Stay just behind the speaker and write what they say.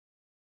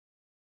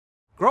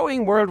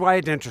Growing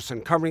worldwide interest in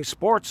covering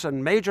sports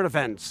and major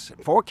events in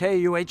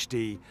 4K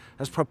UHD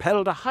has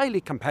propelled a highly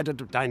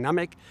competitive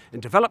dynamic in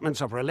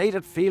developments of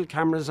related field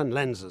cameras and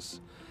lenses.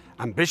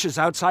 Ambitious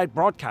outside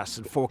broadcasts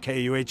in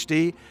 4K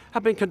UHD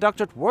have been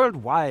conducted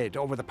worldwide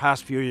over the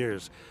past few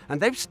years,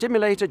 and they've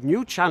stimulated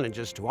new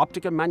challenges to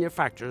optical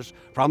manufacturers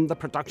from the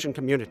production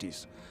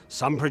communities.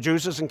 Some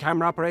producers and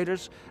camera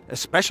operators,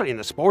 especially in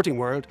the sporting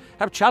world,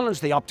 have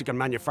challenged the optical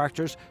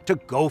manufacturers to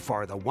go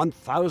for the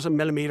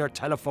 1000mm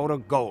telephoto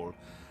goal.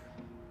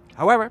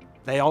 However,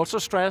 they also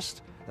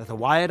stressed that the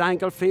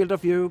wide-angle field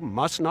of view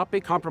must not be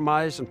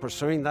compromised in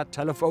pursuing that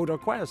telephoto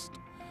quest.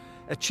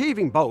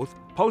 Achieving both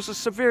poses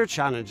severe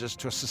challenges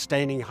to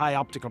sustaining high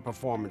optical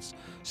performance,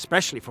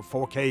 especially for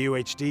 4K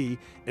UHD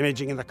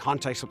imaging in the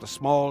context of the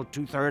small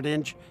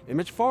 2/3-inch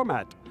image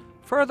format.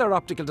 Further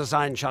optical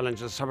design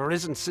challenges have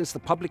arisen since the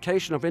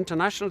publication of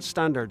international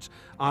standards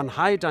on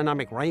high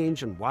dynamic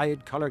range and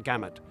wide color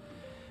gamut.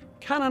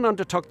 Canon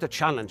undertook the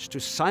challenge to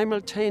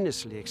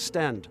simultaneously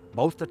extend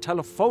both the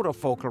telephoto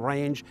focal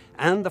range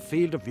and the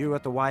field of view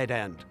at the wide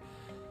end.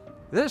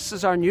 This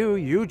is our new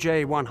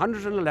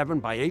UJ111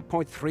 by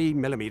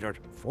 8.3mm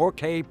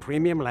 4K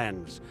premium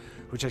lens,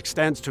 which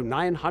extends to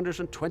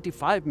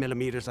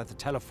 925mm at the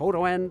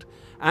telephoto end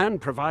and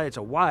provides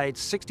a wide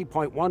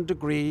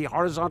 60.1-degree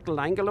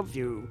horizontal angle of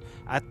view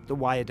at the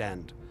wide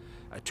end.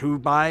 A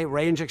 2x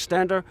range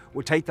extender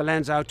will take the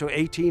lens out to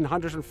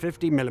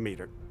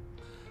 1850mm.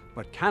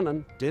 But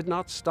Canon did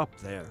not stop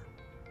there.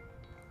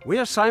 We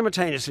are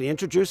simultaneously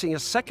introducing a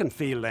second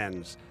field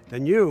lens, the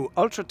new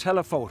Ultra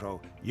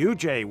Telephoto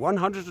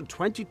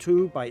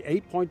UJ122 by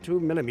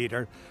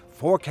 8.2mm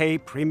 4K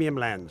premium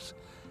lens.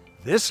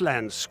 This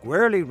lens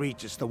squarely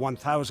reaches the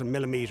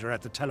 1000mm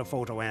at the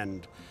telephoto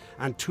end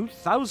and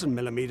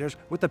 2000mm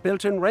with the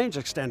built-in range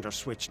extender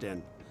switched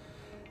in.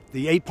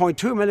 The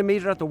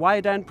 8.2mm at the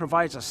wide end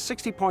provides a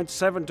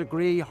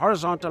 60.7-degree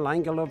horizontal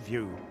angle of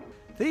view.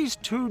 These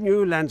two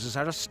new lenses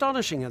are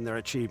astonishing in their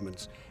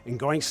achievements, in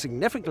going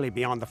significantly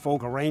beyond the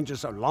focal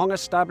ranges of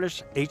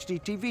long-established HD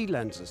TV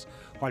lenses,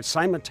 while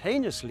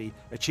simultaneously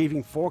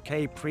achieving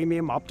 4K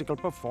premium optical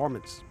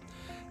performance.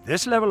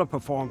 This level of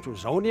performance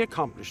was only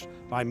accomplished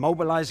by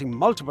mobilizing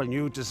multiple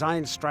new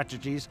design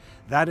strategies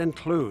that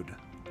include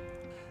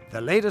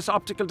the latest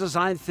optical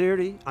design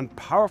theory and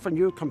powerful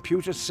new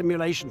computer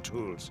simulation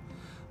tools,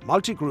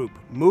 multi-group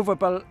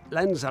movable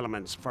lens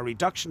elements for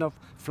reduction of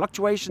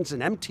fluctuations in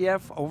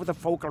MTF over the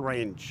focal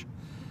range,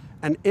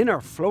 an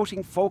inner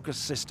floating focus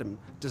system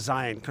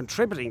design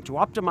contributing to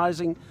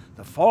optimizing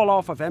the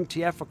fall-off of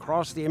MTF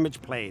across the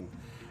image plane,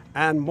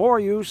 and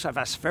more use of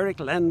aspheric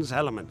lens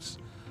elements,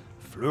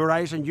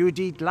 fluorite and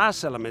UD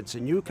glass elements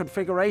in new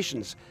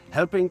configurations,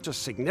 helping to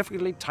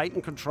significantly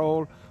tighten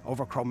control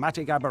over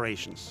chromatic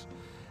aberrations,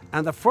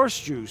 and the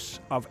first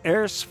use of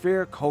air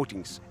sphere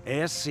coatings,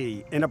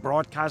 ASC, in a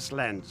broadcast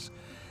lens.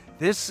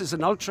 This is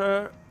an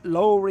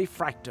ultra-low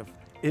refractive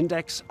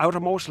index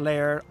outermost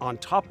layer on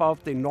top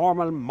of the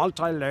normal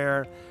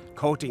multi-layer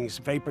coatings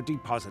vapor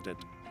deposited.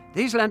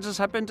 These lenses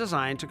have been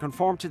designed to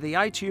conform to the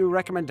ITU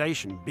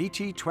recommendation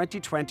BT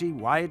 2020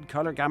 wide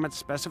color gamut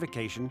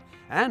specification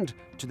and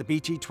to the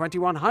BT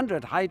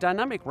 2100 high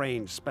dynamic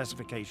range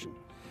specification.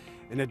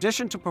 In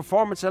addition to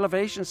performance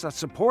elevations that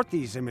support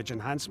these image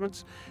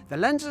enhancements, the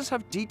lenses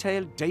have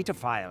detailed data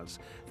files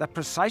that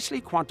precisely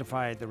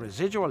quantify the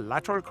residual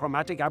lateral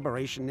chromatic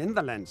aberration in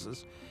the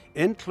lenses,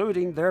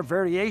 including their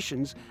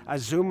variations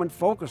as zoom and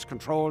focus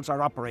controls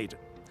are operated.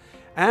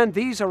 And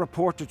these are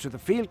reported to the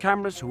field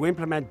cameras who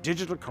implement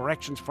digital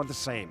corrections for the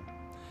same.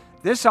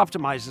 This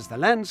optimizes the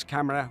lens,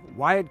 camera,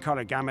 wide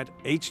color gamut,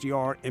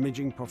 HDR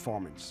imaging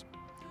performance.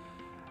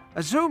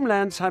 A zoom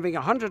lens having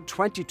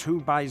 122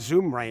 by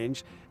zoom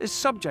range is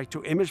subject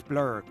to image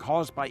blur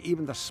caused by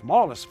even the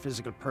smallest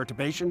physical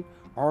perturbation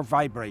or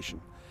vibration.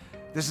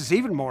 This is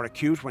even more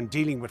acute when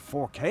dealing with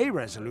 4K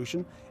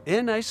resolution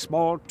in a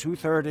small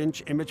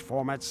 2/3-inch image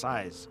format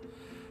size.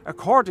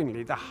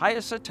 Accordingly, the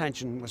highest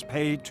attention was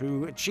paid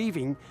to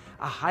achieving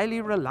a highly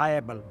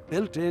reliable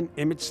built-in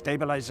image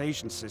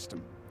stabilization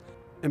system.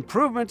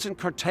 Improvements in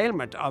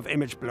curtailment of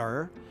image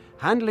blur,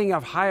 handling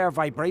of higher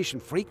vibration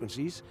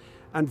frequencies,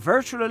 and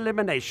virtual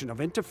elimination of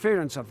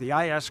interference of the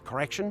IS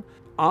correction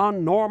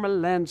on normal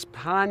lens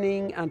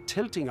panning and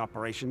tilting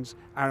operations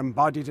are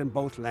embodied in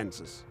both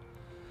lenses.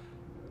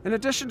 In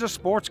addition to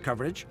sports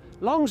coverage,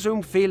 long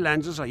zoom field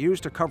lenses are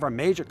used to cover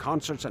major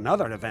concerts and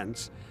other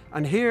events,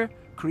 and here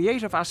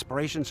creative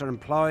aspirations are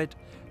employed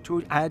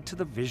to add to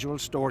the visual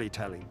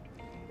storytelling.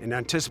 In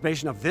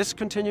anticipation of this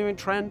continuing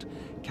trend,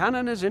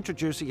 Canon is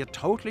introducing a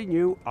totally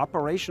new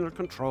operational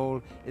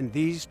control in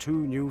these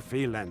two new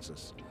field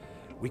lenses.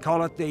 We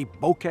call it the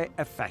bokeh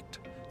effect.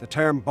 The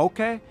term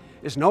bokeh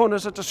is known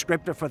as a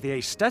descriptor for the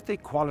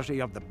aesthetic quality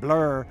of the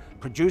blur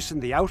produced in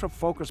the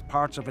out-of-focus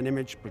parts of an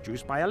image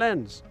produced by a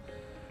lens.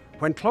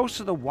 When close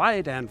to the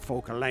wide-end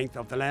focal length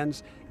of the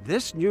lens,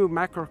 this new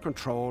macro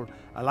control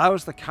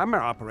allows the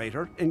camera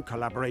operator, in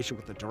collaboration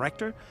with the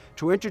director,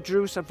 to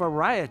introduce a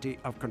variety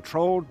of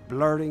controlled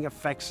blurring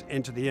effects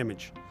into the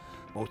image.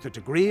 Both the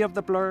degree of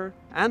the blur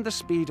and the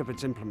speed of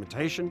its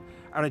implementation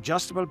are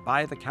adjustable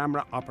by the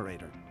camera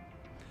operator.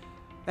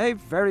 A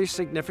very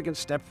significant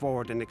step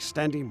forward in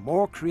extending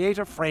more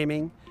creative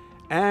framing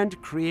and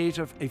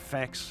creative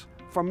effects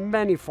for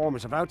many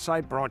forms of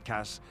outside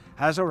broadcasts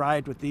has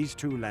arrived with these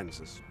two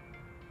lenses.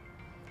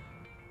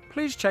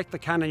 Please check the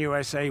Canon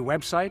USA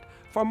website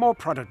for more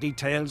product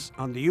details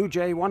on the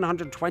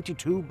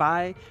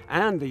UJ122x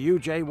and the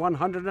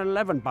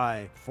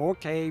UJ111x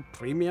 4K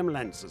premium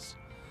lenses.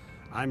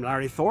 I'm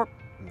Larry Thorpe,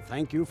 and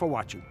thank you for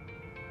watching.